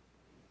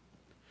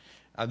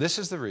 Now, this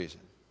is the reason.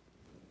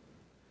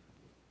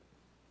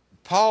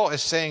 Paul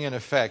is saying, in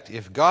effect,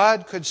 if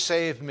God could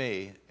save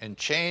me and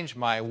change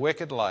my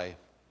wicked life,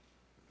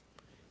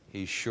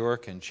 He sure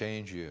can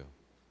change you.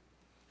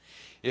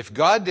 If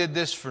God did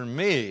this for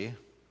me,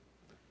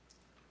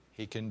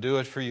 He can do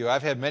it for you.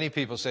 I've had many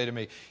people say to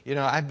me,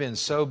 I've been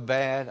so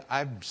bad.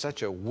 I'm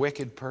such a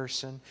wicked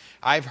person.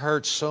 I've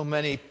hurt so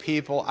many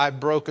people. I've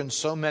broken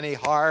so many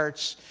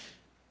hearts.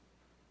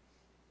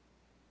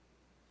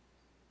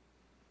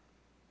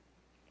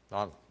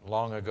 Not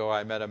long ago,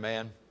 I met a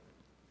man.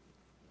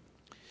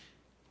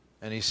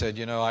 And he said,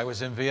 I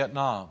was in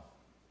Vietnam.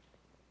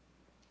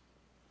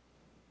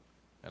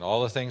 And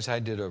all the things I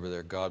did over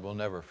there, God will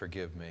never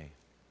forgive me.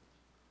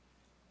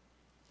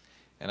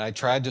 And I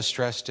tried to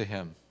stress to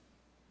him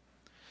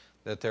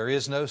that there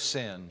is no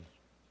sin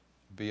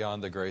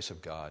beyond the grace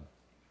of God.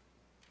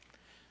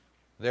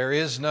 There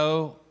is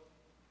no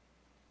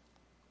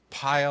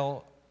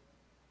pile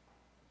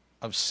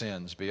of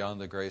sins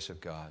beyond the grace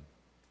of God.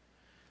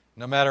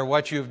 No matter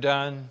what you've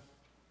done,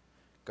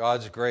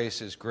 God's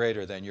grace is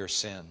greater than your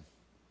sin.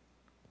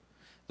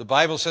 The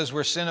Bible says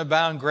where sin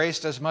abound, grace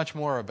does much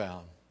more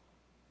abound.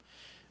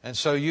 And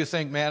so you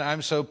think, man,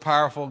 I'm so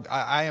powerful,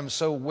 I am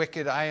so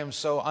wicked, I am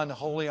so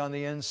unholy on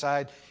the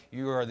inside.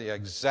 You are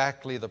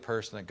exactly the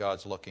person that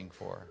God's looking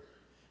for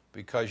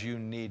because you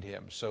need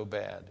Him so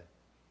bad.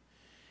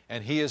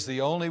 And He is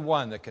the only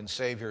one that can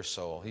save your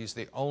soul. He's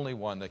the only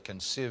one that can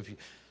save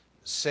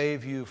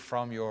you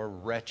from your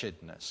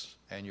wretchedness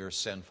and your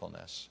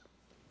sinfulness.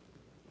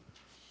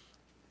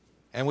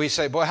 And we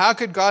say, boy, how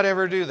could God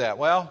ever do that?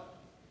 Well,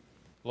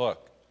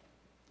 look,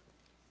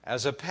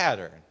 as a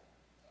pattern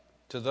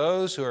to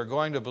those who are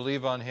going to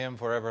believe on Him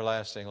for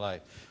everlasting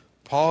life.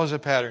 Paul is a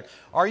pattern.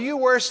 Are you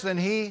worse than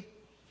he?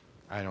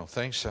 I don't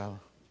think so.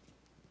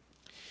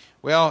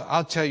 Well,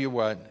 I'll tell you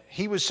what.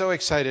 He was so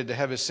excited to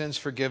have his sins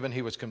forgiven,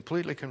 he was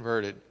completely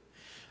converted.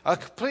 A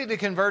completely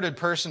converted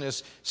person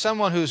is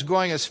someone who's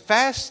going as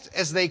fast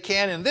as they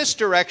can in this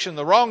direction,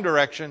 the wrong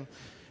direction,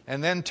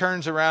 and then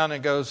turns around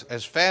and goes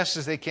as fast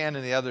as they can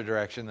in the other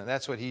direction. And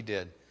that's what he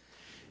did.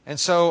 And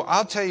so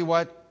I'll tell you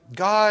what,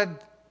 God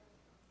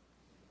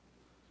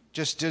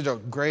just did a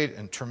great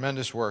and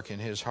tremendous work in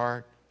his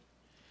heart.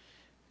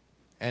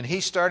 And he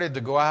started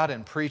to go out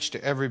and preach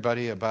to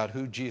everybody about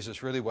who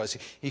Jesus really was.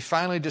 He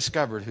finally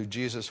discovered who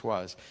Jesus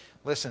was.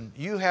 Listen,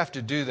 you have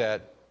to do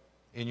that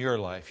in your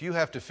life. You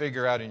have to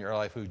figure out in your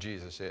life who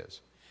Jesus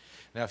is.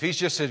 Now, if he's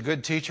just a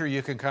good teacher,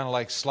 you can kind of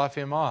like slough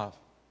him off.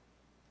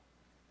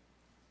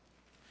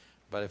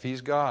 But if he's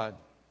God,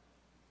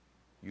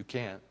 you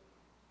can't.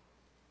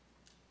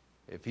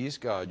 If he's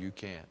God, you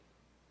can't.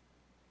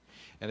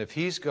 And if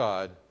he's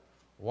God,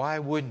 why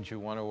wouldn't you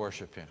want to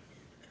worship him?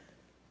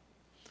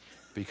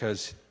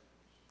 Because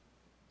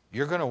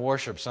you're going to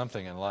worship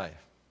something in life.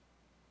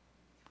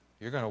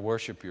 You're going to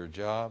worship your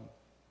job.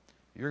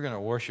 You're going to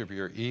worship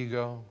your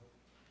ego.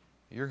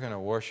 You're going to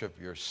worship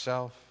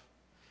yourself.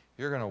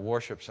 You're going to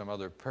worship some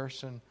other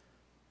person.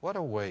 What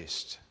a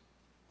waste.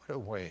 What a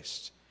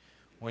waste.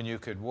 When you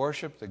could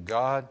worship the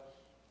God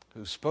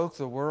who spoke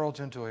the world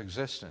into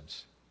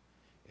existence.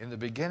 In the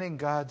beginning,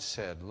 God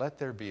said, "Let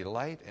there be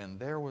light," and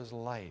there was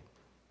light.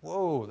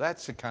 Whoa,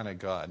 that's the kind of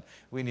God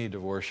we need to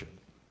worship.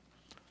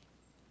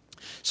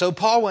 So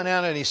Paul went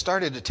out and he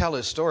started to tell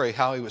his story,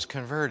 how he was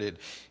converted.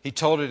 He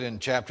told it in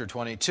chapter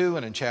 22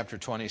 and in chapter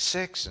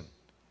 26. And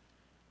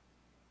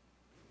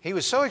he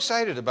was so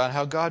excited about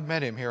how God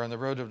met him here on the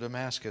road to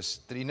Damascus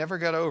that he never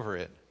got over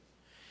it.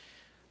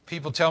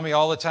 People tell me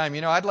all the time,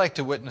 I'd like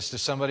to witness to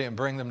somebody and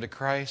bring them to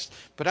Christ,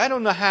 but I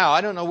don't know how.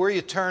 I don't know where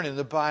you turn in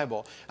the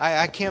Bible.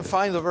 I can't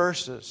find the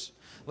verses.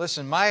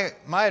 Listen, my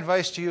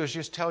advice to you is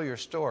just tell your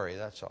story,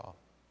 that's all.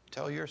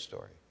 Tell your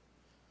story.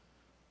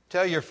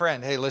 Tell your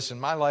friend, hey, listen,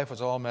 my life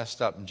was all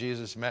messed up and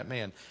Jesus met me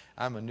and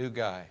I'm a new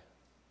guy.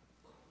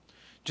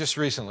 Just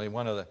recently,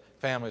 one of the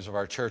families of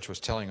our church was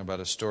telling about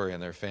a story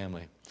in their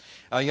family.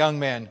 A young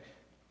man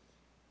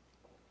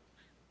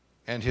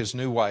and his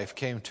new wife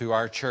came to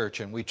our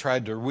church and we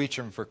tried to reach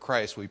him for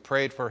Christ. We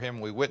prayed for him.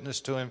 We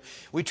witnessed to him.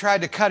 We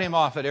tried to cut him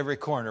off at every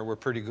corner. We're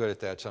pretty good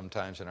at that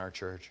sometimes in our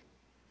church.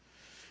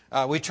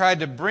 We tried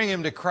to bring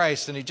him to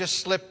Christ, and he just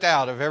slipped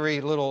out of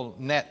every little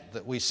net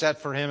that we set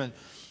for him. And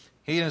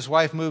he and his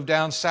wife moved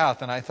down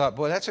south, and I thought,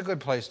 boy, that's a good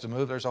place to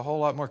move. There's a whole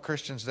lot more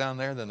Christians down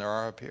there than there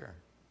are up here.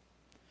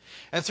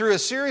 And through a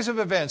series of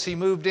events, he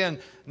moved in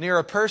near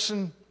a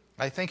person,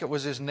 I think it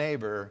was his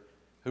neighbor,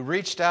 who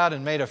reached out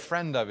and made a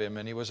friend of him,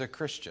 and he was a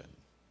Christian.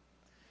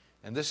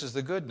 And this is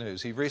the good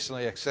news. He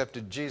recently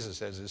accepted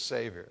Jesus as his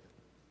Savior.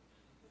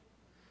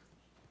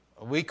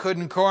 We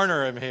couldn't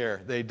corner him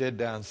here. They did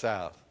down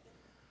south.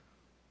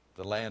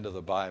 The land of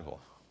the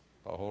Bible,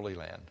 the Holy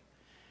Land.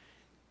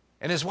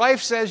 And his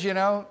wife says,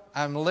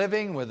 I'm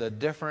living with a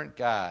different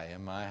guy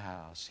in my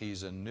house.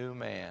 He's a new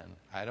man.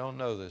 I don't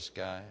know this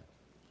guy.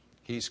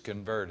 He's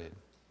converted.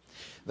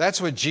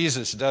 That's what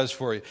Jesus does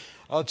for you.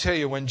 I'll tell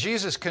you, when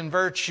Jesus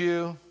converts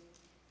you,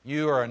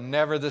 you are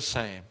never the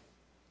same.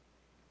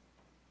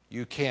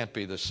 You can't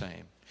be the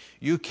same.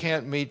 You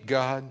can't meet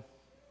God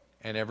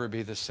and ever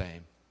be the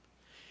same.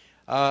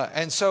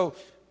 And so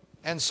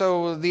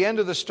the end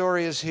of the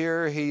story is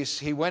here.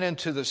 He went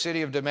into the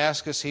city of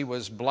Damascus. He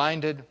was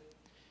blinded.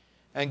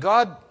 And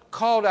God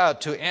called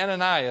out to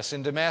Ananias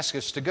in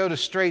Damascus to go to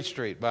Straight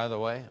Street, by the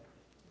way,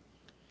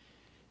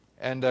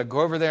 and go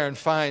over there and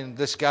find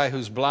this guy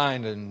who's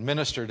blind and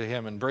minister to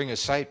him and bring his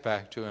sight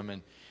back to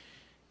him.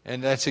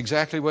 And that's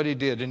exactly what he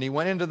did. And he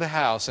went into the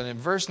house. And in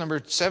verse number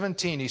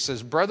 17, he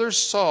says, Brother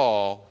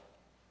Saul,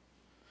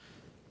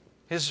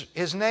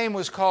 his name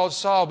was called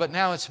Saul, but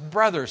now it's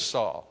Brother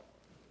Saul.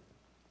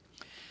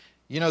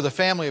 You know, the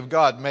family of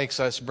God makes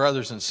us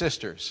brothers and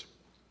sisters.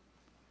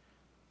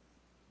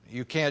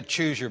 You can't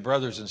choose your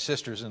brothers and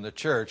sisters in the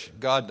church.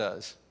 God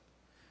does.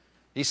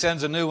 He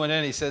sends a new one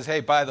in. He says, hey,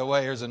 by the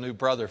way, here's a new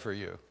brother for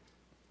you.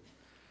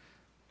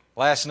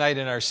 Last night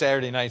in our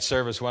Saturday night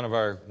service, one of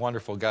our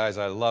wonderful guys,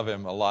 I love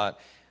him a lot,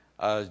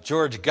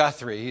 George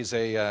Guthrie, was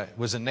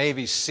a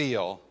Navy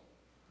SEAL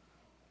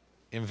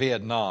in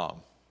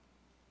Vietnam.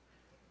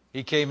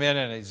 He came in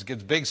and he's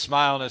got a big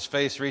smile on his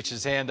face, reached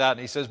his hand out, and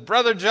he says,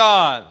 Brother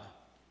John.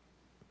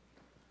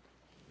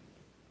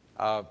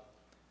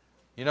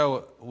 You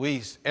know,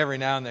 we every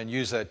now and then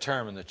use that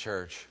term in the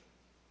church,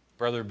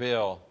 Brother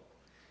Bill.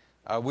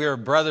 We are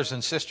brothers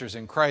and sisters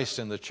in Christ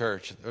in the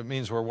church. It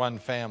means we're one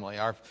family.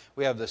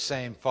 We have the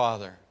same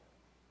Father.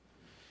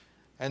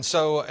 And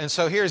so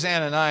here's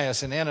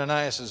Ananias, and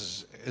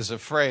Ananias is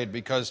afraid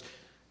because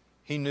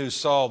he knew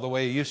Saul the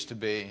way he used to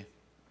be,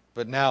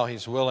 but now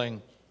he's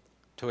willing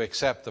to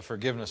accept the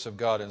forgiveness of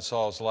God in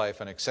Saul's life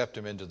and accept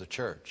him into the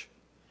church.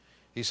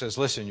 He says,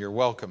 listen, you're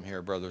welcome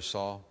here, Brother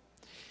Saul.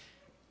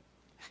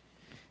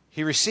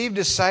 He received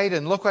his sight,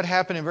 and look what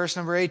happened in verse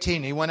number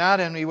 18. He went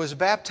out and he was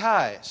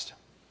baptized.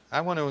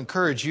 I want to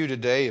encourage you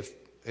today,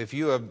 if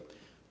you have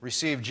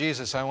received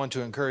Jesus, I want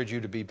to encourage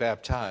you to be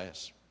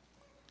baptized.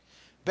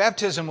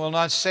 Baptism will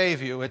not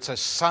save you. It's a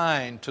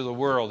sign to the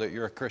world that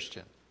you're a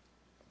Christian.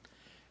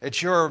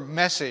 It's your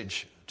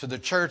message to the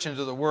church and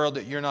to the world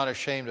that you're not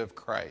ashamed of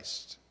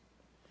Christ.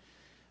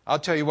 I'll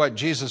tell you what,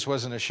 Jesus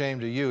wasn't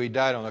ashamed of you. He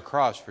died on the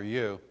cross for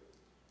you.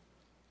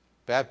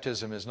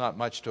 Baptism is not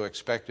much to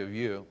expect of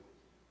you.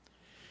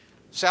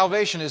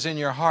 Salvation is in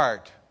your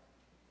heart.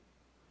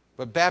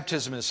 But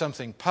baptism is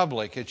something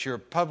public. It's your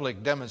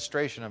public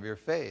demonstration of your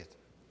faith.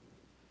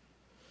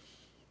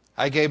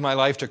 I gave my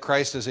life to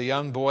Christ as a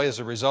young boy as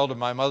a result of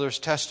my mother's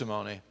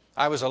testimony.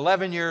 I was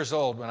 11 years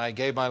old when I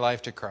gave my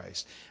life to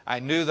Christ.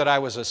 I knew that I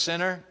was a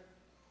sinner,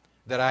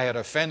 that I had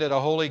offended a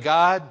holy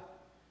God,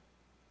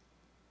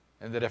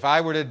 and that if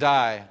I were to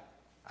die,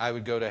 I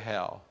would go to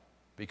hell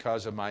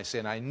because of my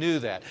sin. I knew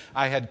that.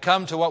 I had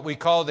come to what we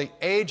call the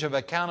age of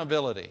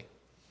accountability.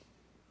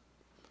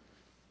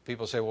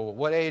 People say, well,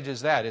 what age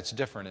is that? It's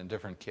different in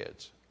different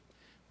kids.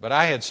 But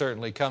I had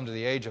certainly come to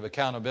the age of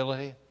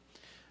accountability.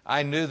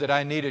 I knew that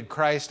I needed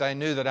Christ. I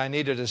knew that I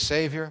needed a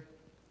Savior.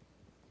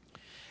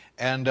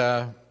 And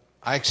I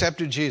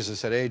accepted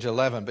Jesus at age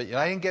 11. But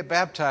I didn't get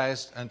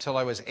baptized until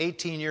I was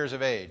 18 years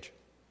of age.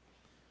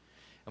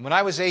 And when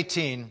I was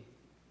 18,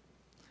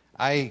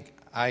 I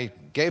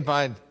gave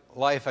my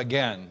life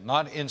again,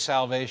 not in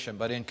salvation,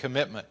 but in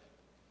commitment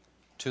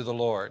to the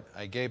Lord.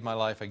 I gave my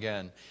life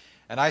again.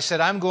 And I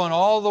said, I'm going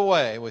all the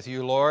way with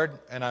you, Lord,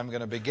 and I'm going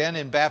to begin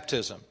in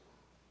baptism.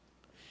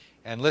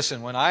 And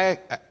listen, when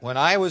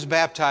I was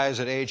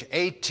baptized at age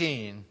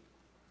 18,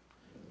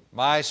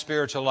 my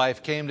spiritual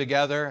life came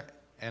together,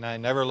 and I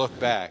never looked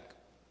back.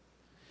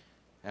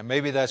 And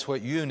maybe that's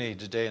what you need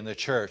today in the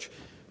church.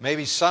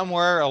 Maybe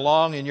somewhere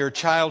along in your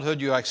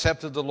childhood you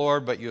accepted the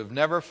Lord, but you have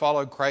never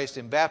followed Christ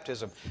in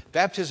baptism.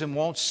 Baptism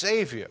won't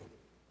save you.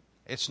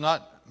 It's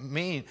not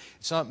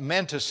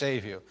meant to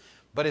save you.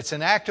 But it's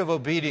an act of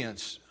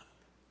obedience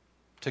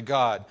to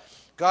God.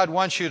 God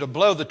wants you to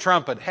blow the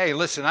trumpet. Hey,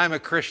 listen, I'm a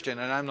Christian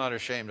and I'm not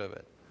ashamed of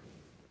it.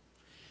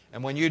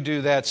 And when you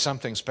do that,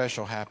 something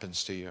special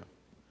happens to you.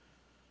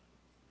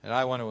 And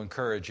I want to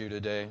encourage you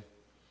today.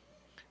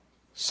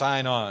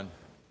 Sign on.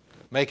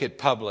 Make it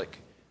public.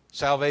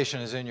 Salvation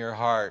is in your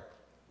heart.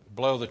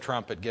 Blow the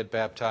trumpet. Get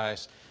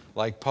baptized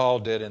like Paul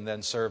did and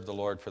then serve the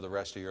Lord for the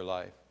rest of your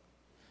life.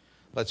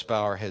 Let's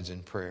bow our heads in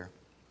prayer.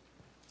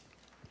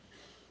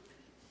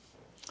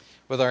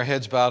 With our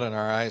heads bowed and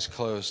our eyes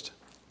closed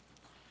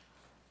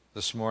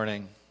this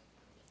morning,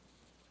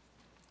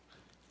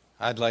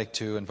 I'd like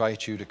to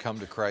invite you to come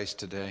to Christ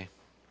today.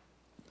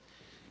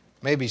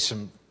 Maybe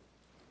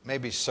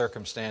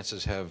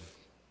circumstances have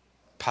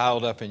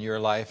piled up in your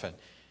life and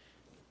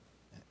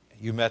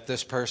you met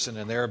this person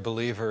and they're a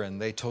believer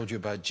and they told you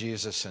about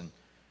Jesus and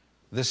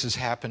this has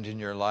happened in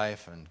your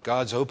life and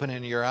God's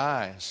opening your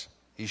eyes.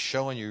 He's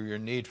showing you your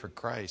need for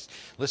Christ.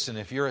 Listen,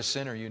 if you're a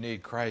sinner, you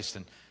need Christ,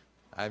 and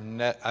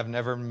I've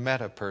never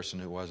met a person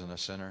who wasn't a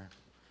sinner.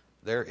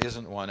 There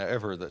isn't one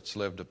ever that's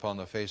lived upon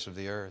the face of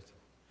the earth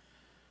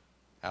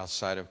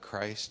outside of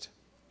Christ.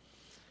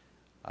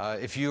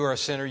 If you are a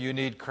sinner, you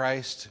need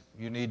Christ.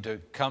 You need to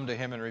come to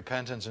Him in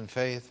repentance and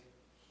faith.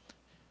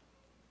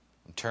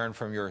 And turn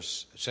from your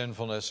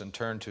sinfulness and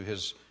turn to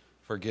His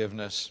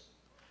forgiveness.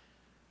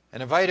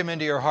 And invite Him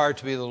into your heart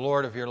to be the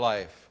Lord of your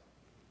life,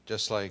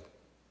 just like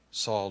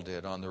Saul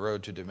did on the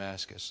road to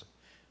Damascus.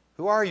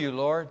 Who are you,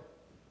 Lord?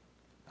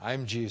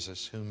 I'm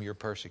Jesus, whom you're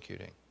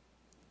persecuting.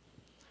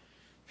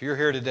 If you're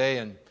here today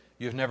and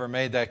you've never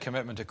made that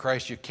commitment to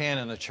Christ, you can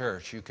in the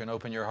church. You can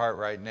open your heart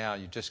right now.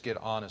 You just get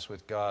honest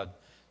with God.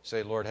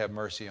 Say, Lord, have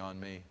mercy on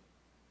me.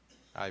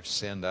 I've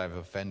sinned. I've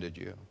offended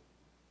you.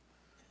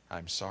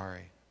 I'm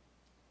sorry.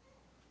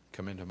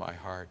 Come into my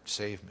heart.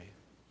 Save me.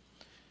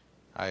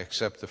 I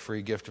accept the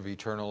free gift of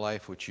eternal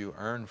life which you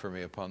earned for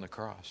me upon the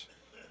cross.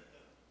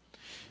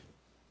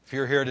 If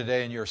you're here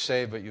today and you're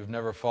saved but you've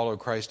never followed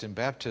Christ in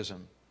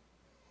baptism,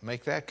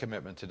 make that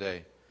commitment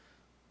today.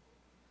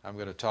 I'm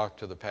going to talk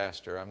to the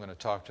pastor. I'm going to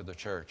talk to the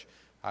church.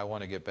 I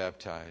want to get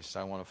baptized.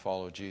 I want to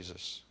follow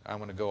Jesus. I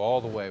want to go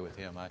all the way with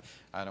Him.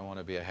 I don't want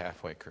to be a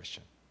halfway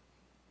Christian.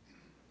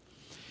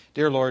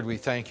 Dear Lord, we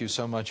thank You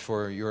so much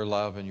for Your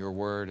love and Your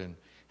word and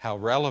how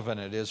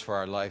relevant it is for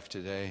our life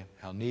today,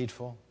 how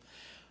needful.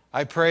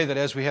 I pray that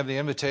as we have the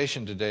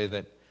invitation today,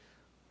 that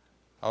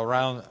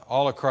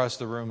all across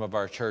the room of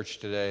our church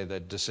today,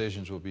 that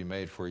decisions will be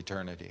made for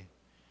eternity.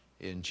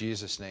 In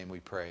Jesus' name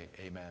we pray.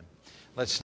 Amen. Let's